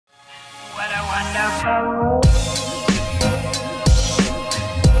wonderful.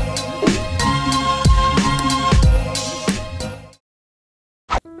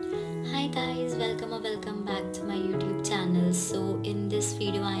 Hi guys, welcome back to my YouTube channel. So in this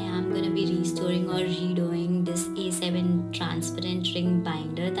video I am gonna be restoring or redoing this A7 transparent ring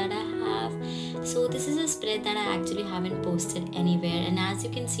binder that I have. So this is a spread that I actually haven't posted anywhere, and as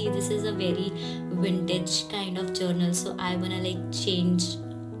you can see this is a very vintage kind of journal, so I wanna change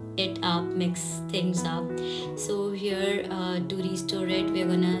it up, mix things up. So here to restore it, we're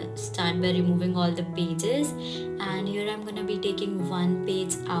gonna start by removing all the pages, and here I'm gonna be taking one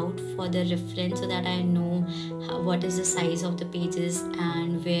page out for the reference so that I know what is the size of the pages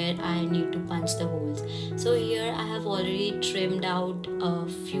and where I need to punch the holes. So here I have already trimmed out a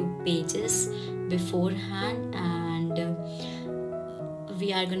few pages beforehand, and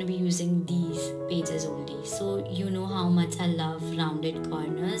we are going to be using these pages only. So you know how much I love rounded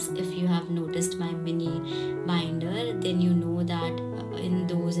corners. If you have noticed my mini binder, then you know that in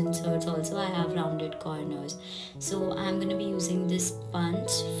those inserts also I have rounded corners. So I'm going to be using this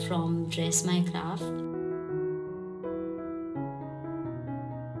punch from Dress My Craft.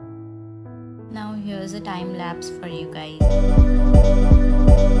 Now here's a time lapse for you guys.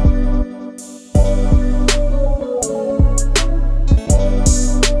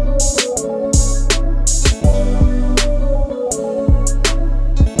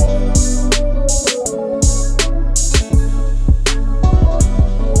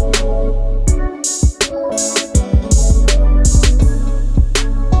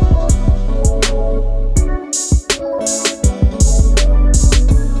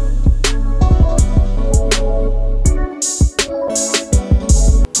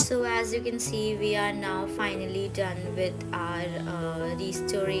 As you can see, we are now finally done with our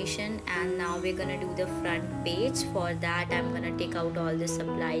restoration, and now we're gonna do the front page. For that I'm gonna take out all the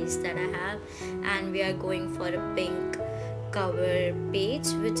supplies that I have, and we are going for a pink cover page,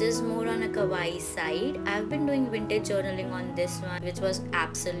 which is more on a kawaii side. I've been doing vintage journaling on this one, which was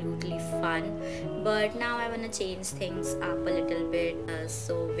absolutely fun, but now I want to change things up a little bit,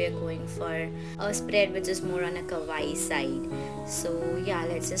 so we're going for a spread which is more on a kawaii side. So yeah,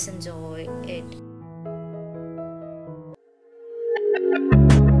 let's just enjoy it.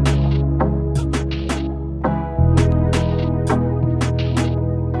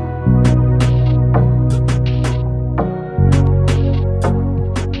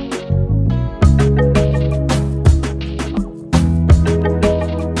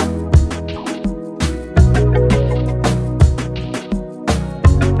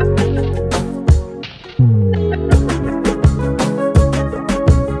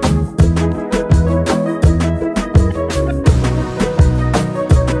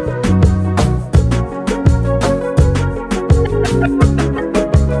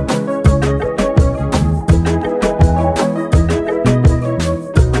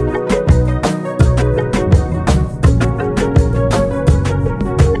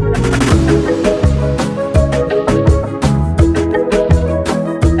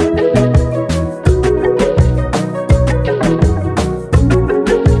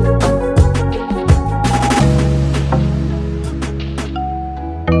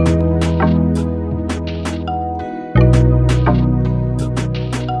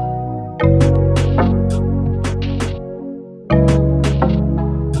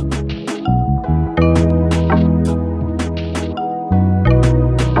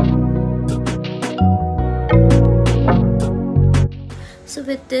 So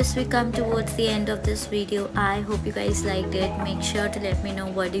with this we come towards the end of this video. I hope you guys liked it. Make sure to let me know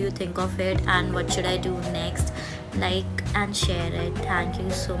what do you think of it and what should I do next. Like and share it. Thank you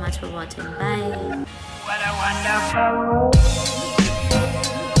so much for watching. Bye. What a wonderful